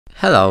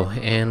Hello,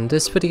 in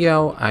this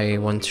video I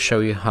want to show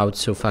you how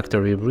to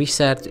factory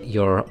reset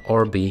your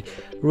Orbi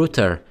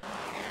router.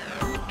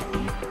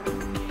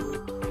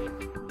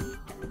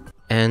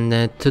 And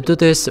to do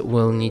this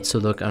we'll need to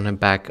look on the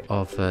back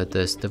of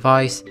this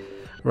device.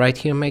 Right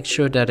here, make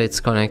sure that it's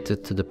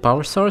connected to the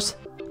power source.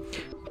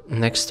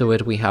 Next to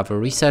it we have a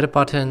reset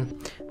button.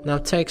 Now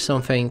take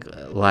something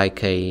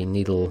like a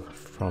needle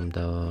from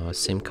the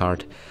SIM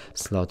card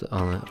slot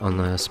on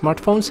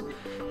smartphones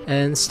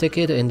and stick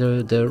it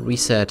into the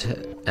reset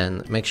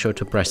and make sure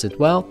to press it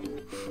well.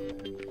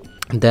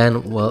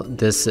 Then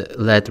this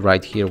LED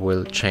right here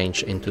will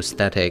change into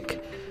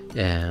static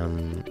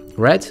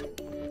red,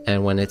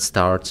 and when it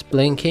starts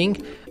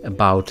blinking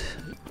about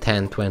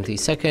 10-20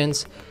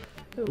 seconds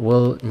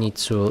we'll need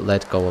to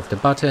let go of the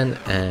button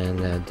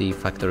and the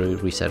factory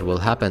reset will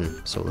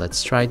happen. So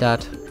let's try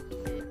that.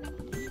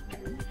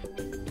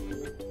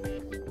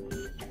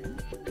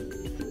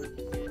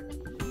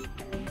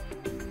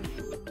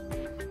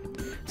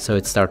 So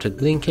it started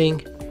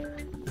blinking.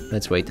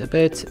 Let's wait a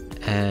bit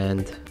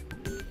and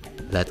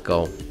let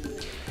go.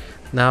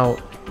 Now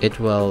it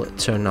will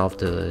turn off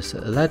the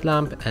LED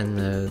lamp and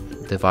the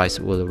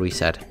device will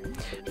reset.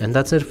 And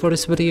that's it for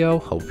this video.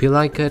 Hope you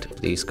like it.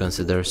 Please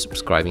consider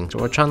subscribing to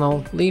our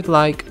channel, leave a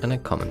like and a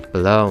comment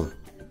below.